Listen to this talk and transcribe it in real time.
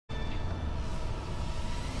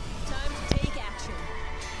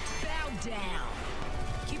down.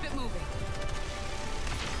 Keep it moving.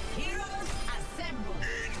 Heroes assemble.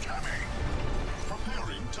 Incoming.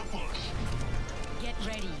 Preparing to push. Get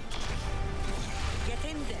ready. Get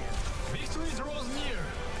in there. Victory draws near.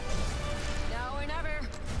 Now or never.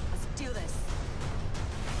 Let's do this.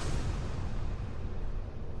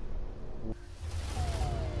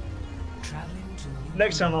 Traveling to new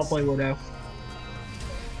Next time I'll play Widow.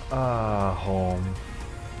 Home.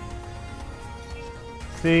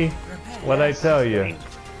 See? What'd I tell you?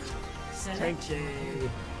 Select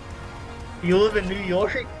You live in New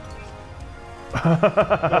York?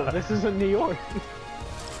 No, this isn't New York.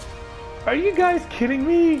 Are you guys kidding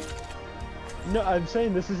me? No, I'm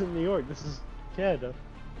saying this isn't New York. This is Canada.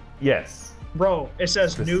 Yes. Bro, it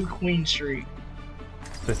says New Queen Street.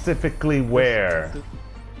 Specifically where?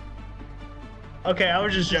 Okay, I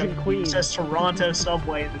was just This isn't joking. Queens. It says Toronto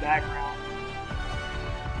subway in the background.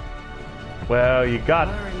 Well, you got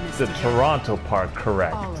We're in this the together. Toronto part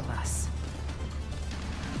correct. all of us.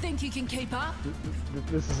 Think you can keep up?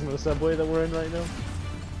 This isn't the subway that we're in right now.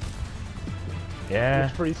 Yeah.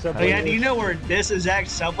 It's pretty Oh subway. yeah, do you know where this exact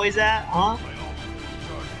subway's at, huh?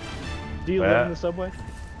 Do you live in the subway?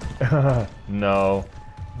 No.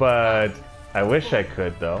 But I wish I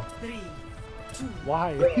could though. 3, 2,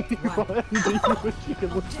 Why? Why do you wish you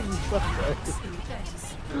could live in the subway? 30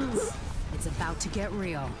 seconds. It's about to get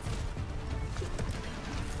real.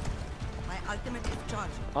 My ultimate is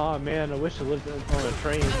charged. Oh man, I wish I lived on a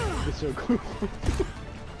train. It's so cool.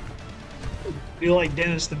 Be like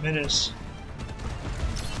Dennis the Menace.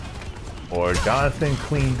 Or Jonathan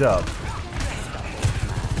cleaned up.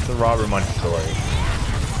 It's a Robert Munch story.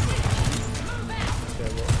 Okay,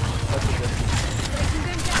 well, that's a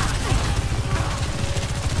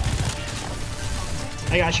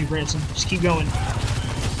good. I got you, Branson. Just keep going.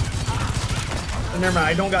 Oh, never mind,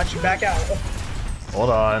 I don't got you. Back out. Hold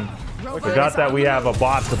on. Forgot that we have a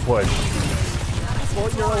bot to push.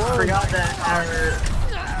 I forgot that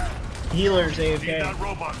our healer's Need AFK. that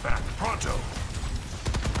robot back. Pronto.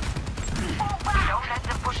 Don't let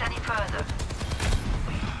them push any further.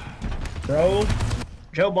 Bro,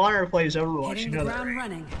 Joe Bonner plays Overwatch. You Hitting know the that, ground right?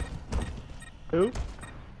 running. Who?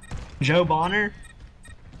 Joe Bonner,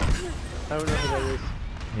 I don't know who that is.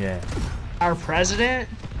 Yeah. our president.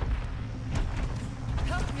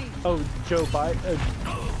 Help me. Oh, Joe Biden.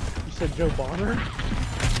 You said Joe Bonner?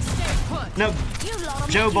 Stay put. No, You lot of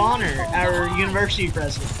Joe monkey Bonner, fall our down. university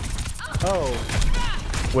president. Oh,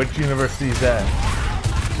 Which university is that?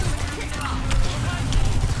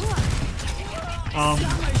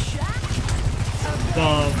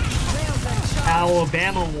 The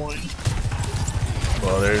Alabama one.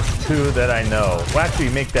 Well, there's two that I know. Well, actually,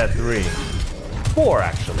 make that 3. 4,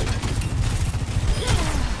 actually.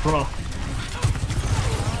 Bro,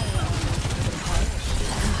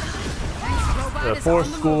 The 4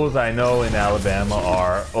 schools I know in Alabama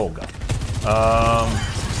are, oh god,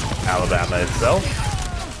 Alabama itself,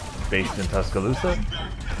 based in Tuscaloosa,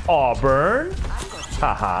 Auburn,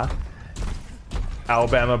 haha,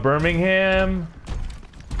 Alabama Birmingham,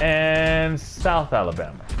 and South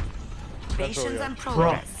Alabama. Patience and bro.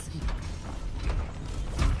 progress.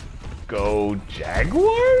 Go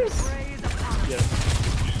Jaguars? yes.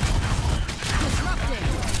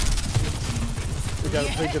 We got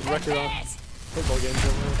a pretty good record on football games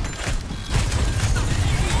over there.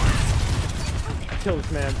 Kill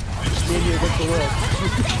this man. Me and you against the world.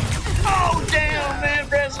 Oh damn, man,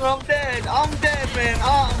 Branson, I'm dead. I'm dead, man.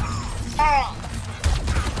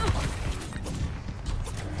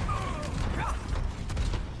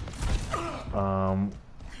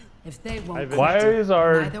 If they won't Why is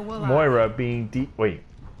our neither will I. Moira being wait,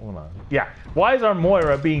 hold on. Yeah, why is our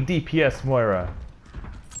Moira being DPS Moira?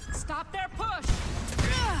 Stop their push.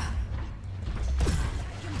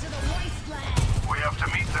 We have to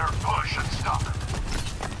meet their push and stop it.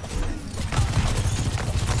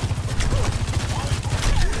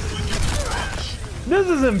 This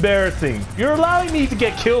is embarrassing. You're allowing me to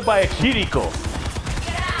get killed by a Kiriko.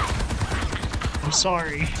 I'm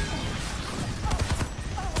sorry.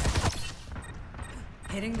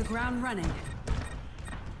 Hitting the ground running.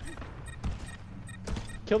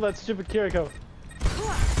 Kill that stupid Kiriko.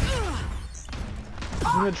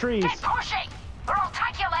 In the trees. Keep pushing, or I'll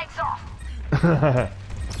take your legs off.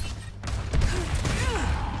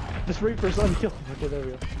 Just wait for his unkill. Okay, there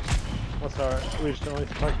we go. That's alright. We just don't like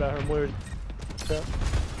to talk about her weird crap.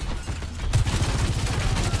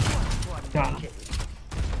 Got him.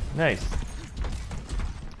 Nice.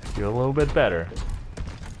 Feel a little bit better.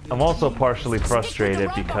 I'm also partially frustrated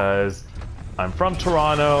because I'm from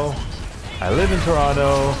Toronto, I live in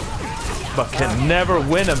Toronto, but can never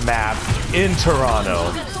win a map in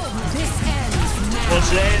Toronto. This ends now. Well,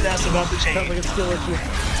 today that's about to Sounds like change. a skill issue.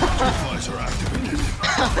 Supplies are activated.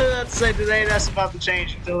 Let's say today that's about to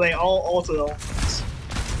change until they all alter the elements.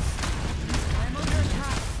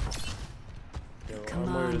 Yo, Come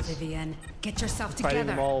Armor on, is Vivian. Get yourself fighting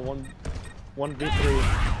together. them all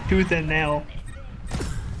 1v3. Tooth and nail.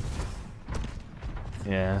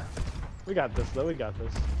 Yeah. We got this though, we got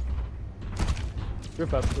this.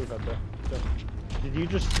 Group up there. Go. Did you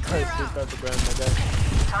just try to sleep at the ground, my guy?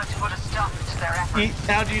 Time to put a stop to their efforts.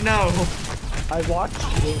 How do you know? I watched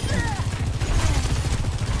you.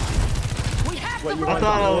 We have What, the you I want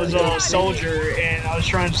thought I to was do it? a soldier and I was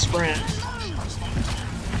trying to sprint.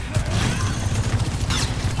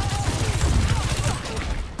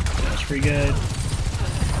 That's pretty good.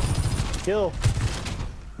 Kill.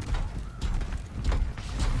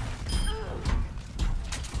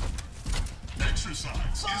 Exercise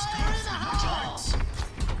is good for your joints.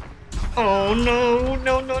 Oh no,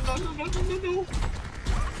 no.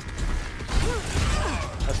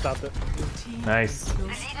 I stopped it. Nice. The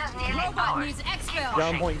leader's nearly robot powered. needs exfil.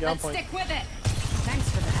 Down point, down Let's point. stick with it. Thanks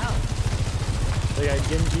for the help. They got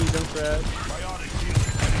Genji, Junkrat.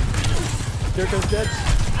 Dirko's dead.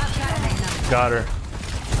 I've got enough. Got her.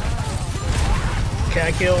 Okay,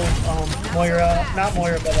 I killed Moira, not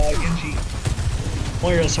Moira, but Genji.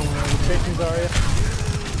 Moira somewhere over there. Chasing Zarya.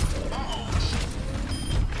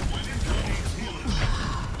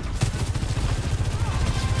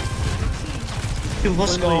 Dude,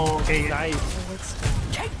 let's go. Friendly. Okay, Nice.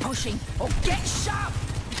 Keep pushing or get sharp.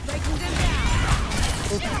 Breaking them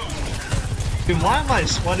down. dude, why am I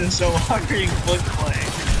sweating so hard during foot play?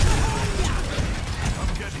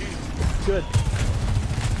 Good.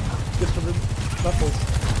 Good for the knuckles.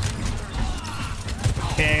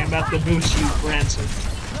 Okay, I'm about to boost you, Branson.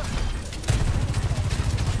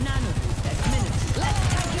 None of these dead minutes. Let's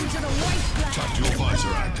take him to the wasteland. Tactical visor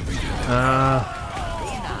activated.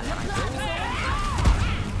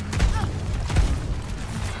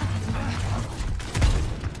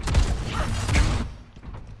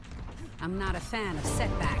 I'm not a fan of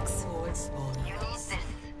setbacks. You need this.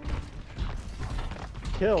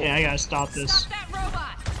 Kill. Okay, I gotta stop this. Stop that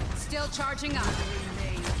robot. Still charging up.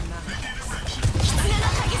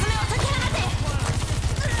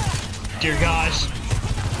 Dear gosh.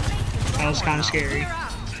 That was kind of scary. Clear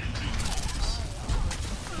out.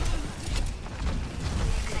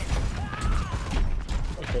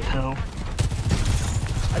 Okay. No.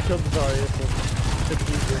 I killed Zarya, so it's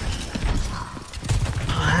easier.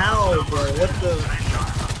 How, bro? What the?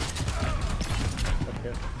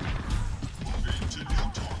 Okay.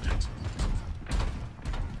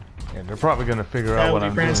 Yeah, they're probably gonna figure That out would what be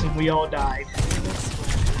I'm Branson. doing. We all died.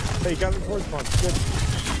 Hey, you got the force punch. Good.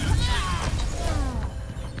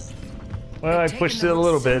 Well, I pushed it a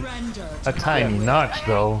little bit. A tiny notch,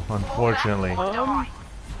 though, unfortunately.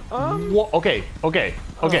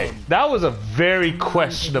 Okay. That was a very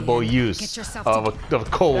questionable use Get yourself of a That was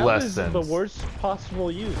coalescence. the worst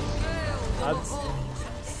possible use.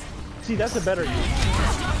 See, that's a better use.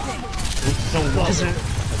 No, it wasn't.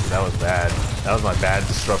 That was bad. That was my bad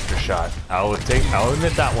disruptor shot. I'll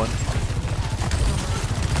admit that one.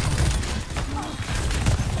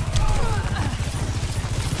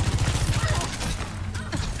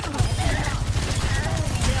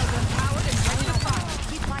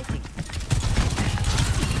 Keep fighting.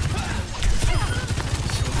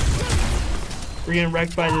 We're getting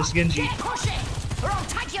wrecked by this Genji. Push it, or I'll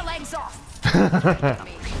take your legs off.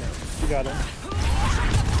 You got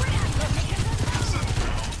him.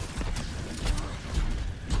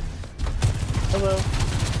 Hello.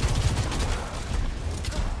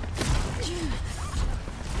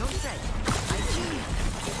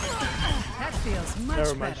 That feels much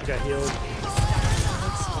Never mind, she better. got healed.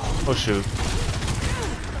 Oh shoot.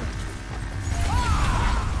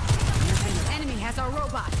 Enemy has our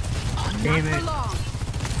robot. Damn Not it. for long.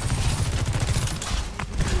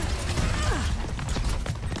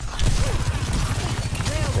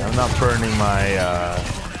 Yeah, I'm not burning my,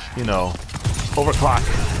 overclock.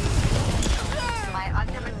 My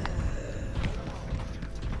ultimate.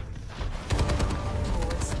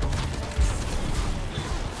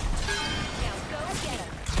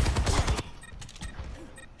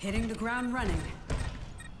 Hitting the ground running.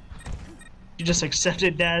 You just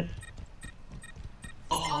accepted that.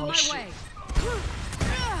 On Oh my shit. way.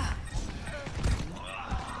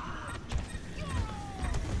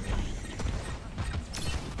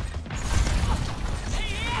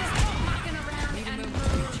 Knocking around and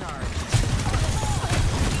recharge.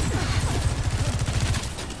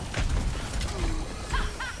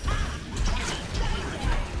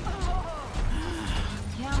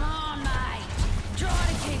 Come on, mate. Try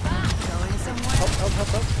to keep up.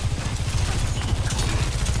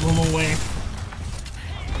 them away.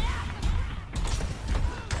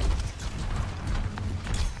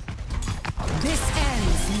 This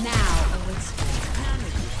ends now.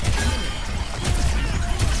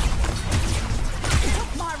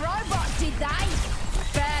 Took my robot, did they?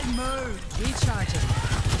 Bad move. Recharging.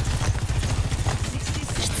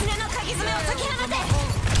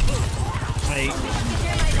 Right.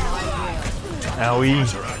 Owie.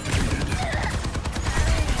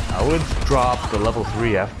 I would drop the level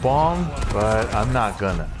 3 F-bomb, but I'm not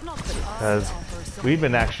gonna. Because we've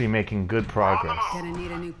been actually making good progress. Gonna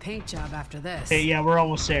need a new paint job after this. Hey, yeah, we're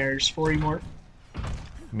almost there. There's 40 more.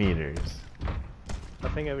 Meters. I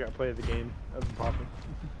think I've got to play the game of popping.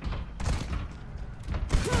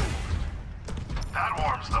 That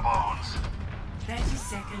warms the bones. 30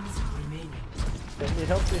 seconds remaining. Okay, need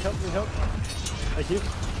help, need help, need help. Thank you.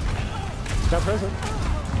 Got present.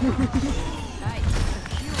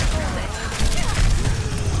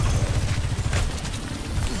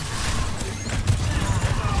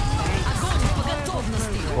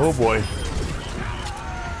 Oh boy.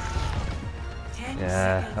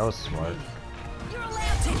 Yeah, that was smart. You're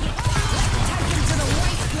allowed to get taken to the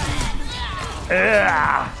wasteland.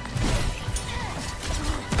 Yeah.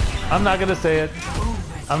 I'm not gonna say it.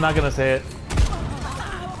 I'm not gonna say it.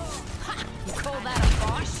 You call that a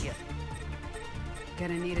boss?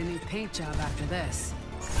 Gonna need a new paint job after this.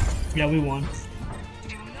 Yeah, we won.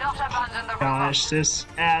 Do not abandon the robot. Gosh, this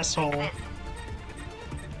asshole.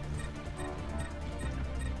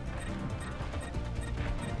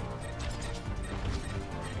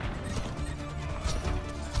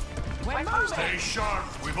 Stay sharp.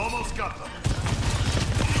 We've almost got them.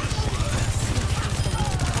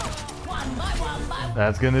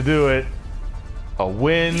 That's gonna do it. A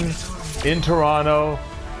win in Toronto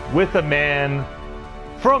with a man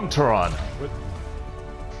from Toronto.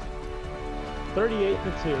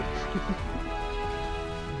 38-2.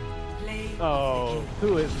 Oh,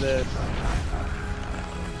 who is this?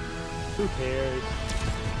 Who cares?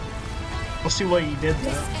 We'll see what you did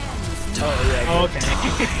though. Oh yeah. Oh, okay.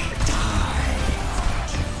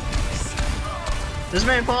 This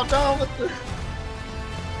man popped off with the.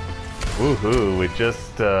 Woohoo! With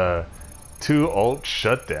just 2 ult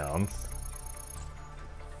shutdowns.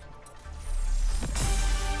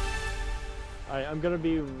 Alright, I'm gonna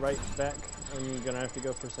be right back. I'm gonna have to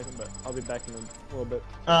go for a second, but I'll be back in a little bit.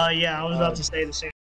 Yeah, I was about to say the same.